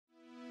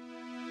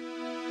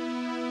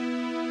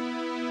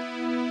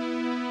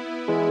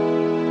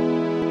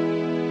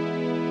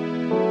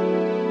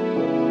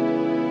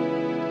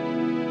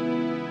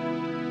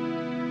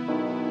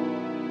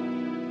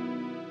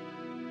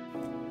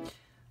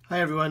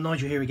Hi everyone,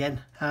 Nigel here again.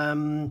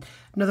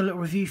 Another little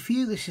review for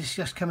you. This has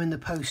just come in the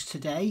post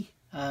today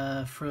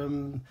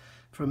from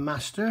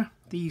Master.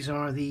 These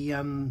are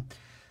the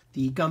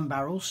gun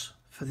barrels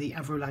for the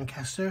Avro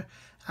Lancaster,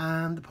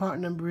 and the part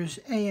number is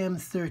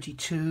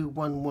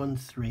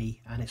AM32113,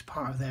 and it's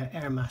part of their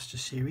Airmaster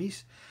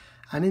series.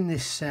 And in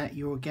this set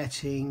you're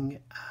getting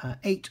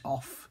 8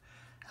 off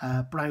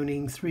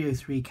Browning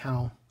 303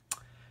 cal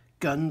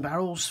gun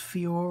barrels for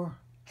your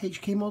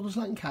HK models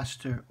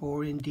Lancaster,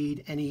 or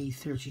indeed any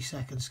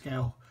 32nd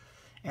scale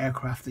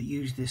aircraft that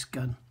use this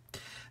gun.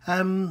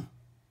 So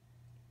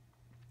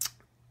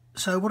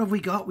what have we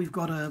got? We've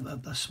got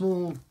a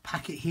small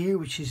packet here,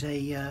 which is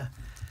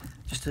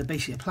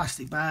basically a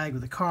plastic bag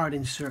with a card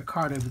insert,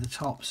 card over the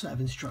top, set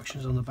of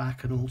instructions on the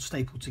back, and all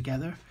stapled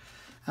together.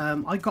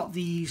 I got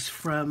these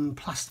from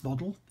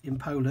Plastmodel in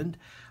Poland.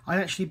 I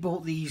actually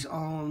bought these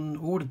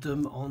ordered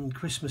them on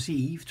Christmas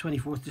Eve,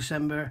 24th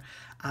December,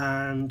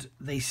 and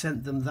they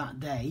sent them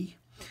that day.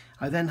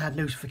 I then had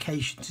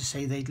notification to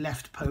say they'd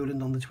left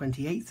Poland on the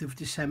 28th of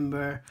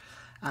December,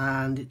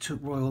 and it took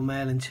Royal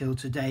Mail until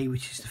today,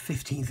 which is the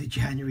 15th of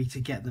January, to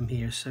get them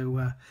here.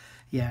 So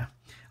yeah,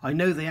 I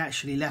know they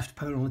actually left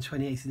Poland on the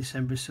 28th of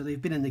December, so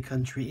they've been in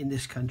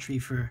this country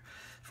for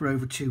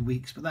over 2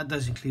 weeks, but that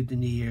does include the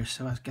New Year,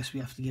 so I guess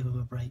we have to give them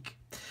a break.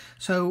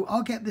 So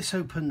I'll get this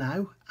open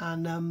now,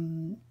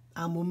 and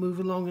we'll move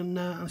along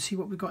and see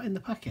what we've got in the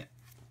packet.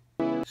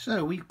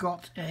 So we've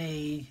got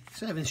a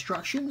set of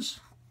instructions,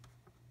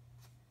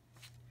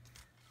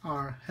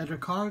 our header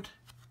card,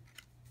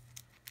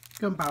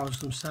 gun barrels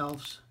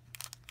themselves,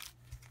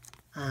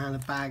 and a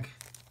bag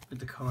with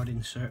the card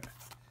insert.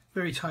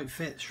 Very tight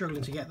fit,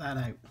 struggling to get that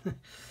out.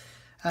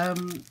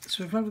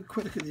 So if I have a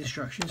quick look at the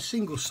instructions,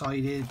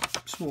 single-sided,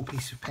 small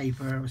piece of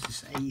paper, was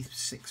this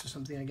A6 or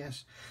something, I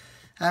guess.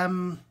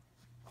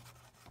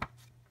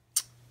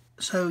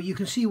 So you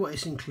can see what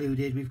is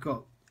included. We've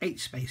got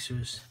 8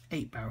 spacers,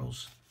 8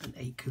 barrels, and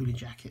 8 cooling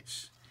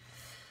jackets.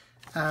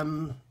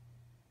 And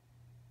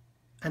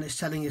it's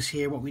telling us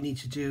here what we need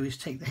to do is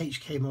take the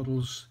HK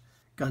model's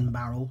gun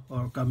barrel,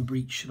 or gun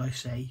breech should I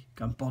say,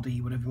 gun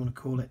body, whatever you want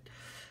to call it.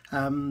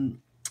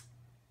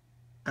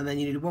 And then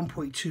you need a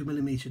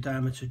 1.2mm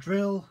diameter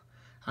drill,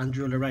 and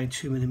drill around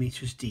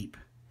 2mm deep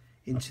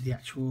into the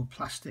actual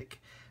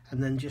plastic,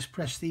 and then just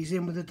press these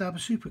in with a dab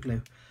of super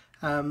glue.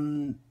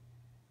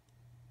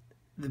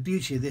 The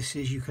beauty of this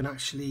is you can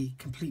actually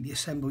completely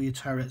assemble your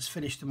turrets,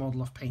 finish the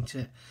model off, paint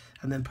it,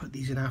 and then put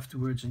these in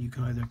afterwards, and you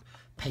can either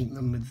paint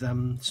them with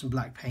some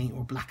black paint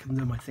or blacken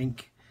them, I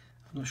think.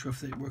 I'm not sure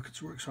if it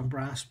works on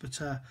brass,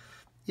 but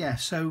yeah,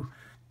 so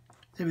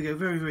there we go,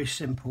 very, very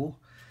simple.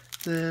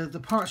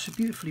 The parts are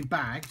beautifully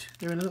bagged.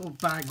 They're in a little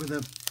bag with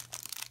a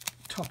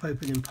top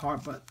opening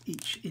part, but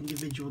each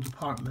individual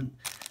compartment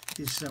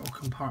is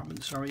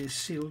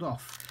sealed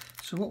off.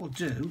 So what we'll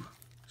do,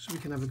 so we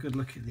can have a good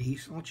look at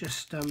these, I'll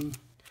just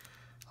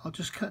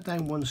cut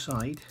down one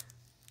side,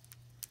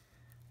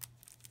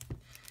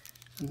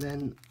 and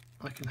then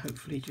I can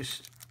hopefully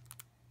just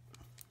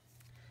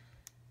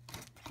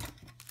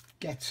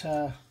get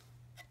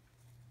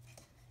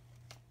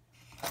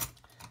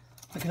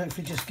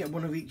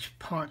one of each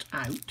part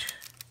out.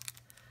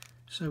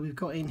 So we've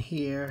got in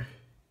here,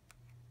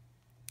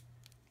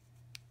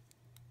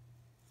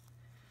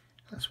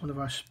 that's one of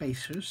our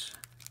spacers.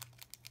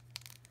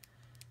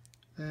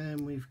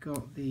 Then we've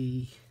got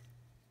the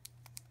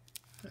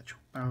actual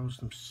barrels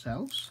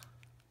themselves,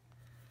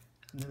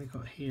 and then we've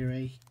got here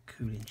a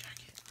cooling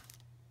jacket.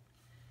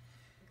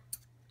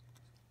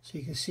 So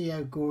you can see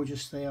how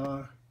gorgeous they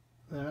are.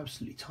 They're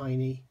absolutely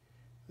tiny.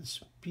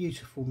 There's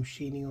beautiful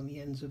machining on the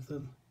ends of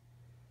them.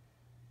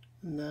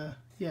 And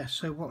yeah,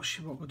 so what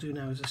we'll do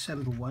now is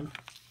assemble one.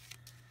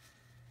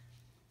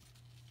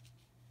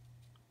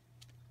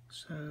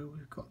 So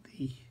we've got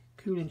the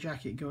cooling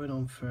jacket going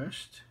on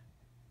first.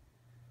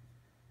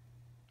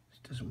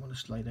 It doesn't want to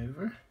slide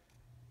over.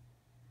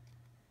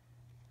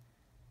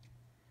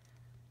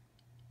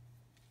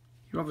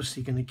 You're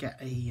obviously going to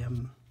get a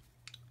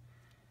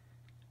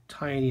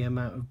tiny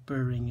amount of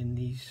burring in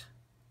these,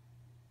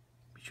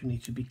 which will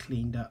need to be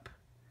cleaned up.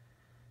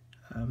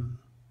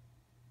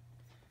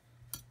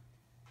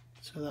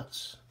 So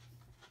that's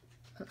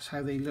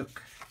how they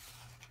look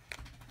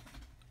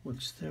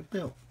once they're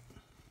built.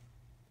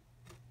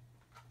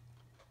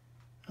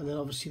 And then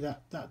obviously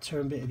that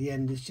turn bit at the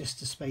end is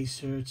just a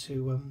spacer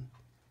to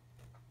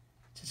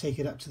take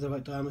it up to the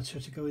right diameter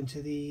to go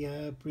into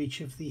the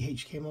breech of the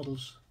HK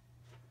models.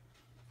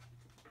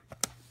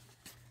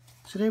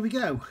 So there we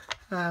go.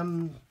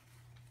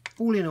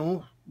 All in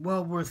all,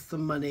 well worth the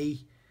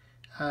money,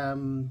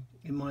 in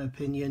my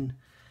opinion.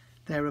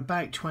 They're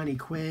about 20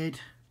 quid.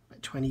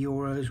 20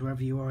 euros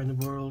wherever you are in the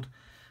world,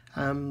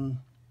 and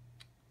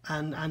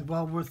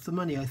well worth the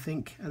money, I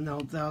think, and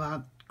they'll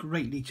add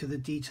greatly to the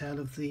detail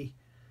of the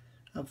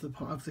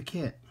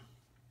kit.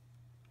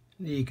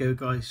 There you go,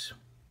 guys.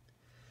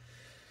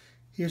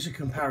 Here's a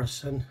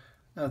comparison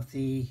of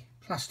the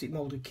plastic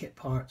molded kit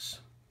parts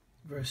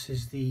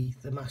versus the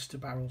master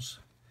barrels,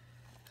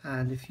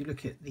 and if you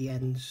look at the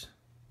ends,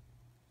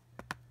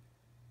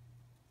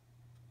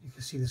 You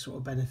can see the sort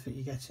of benefit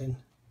you're getting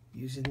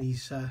using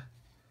these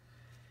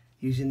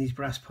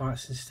brass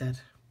parts instead.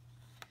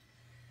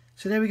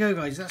 So there we go,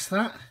 guys, that's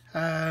that.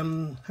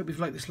 Hope you've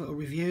liked this little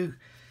review.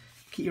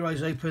 Keep your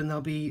eyes open,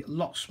 there'll be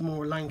lots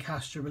more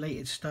Lancaster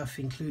related stuff,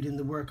 including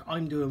the work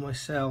I'm doing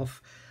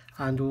myself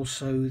and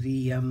also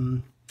the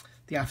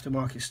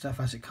aftermarket stuff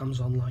as it comes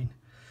online.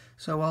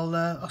 So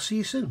I'll see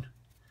you soon.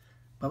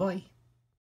 Bye bye.